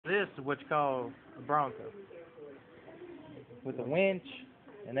this is what you call a bronco. With a winch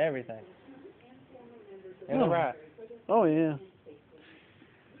and everything. And the ride. Oh, yeah.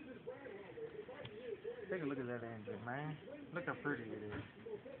 Take a look at that engine, man. Look how pretty it is.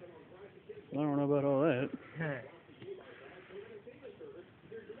 I don't know about all that.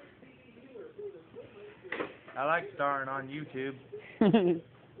 I like starring on YouTube.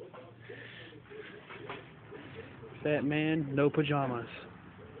 Fat man, no pajamas.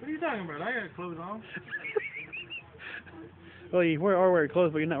 What are you talking about? I got clothes on. Well, you are wearing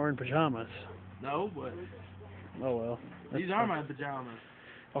clothes, but you're not wearing pajamas. No, but Oh, well. these are my pajamas.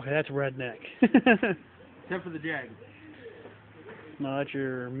 Okay, that's redneck. Except for the jacket. No, that's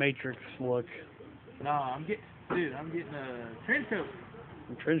your Matrix look. No, I'm getting a trench coat.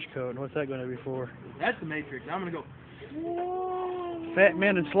 A trench coat. What's that going to be for? That's the Matrix. I'm gonna go. Fat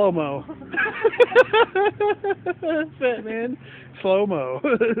man in slow-mo. Fat man, slow-mo.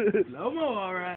 Slow-mo, alright.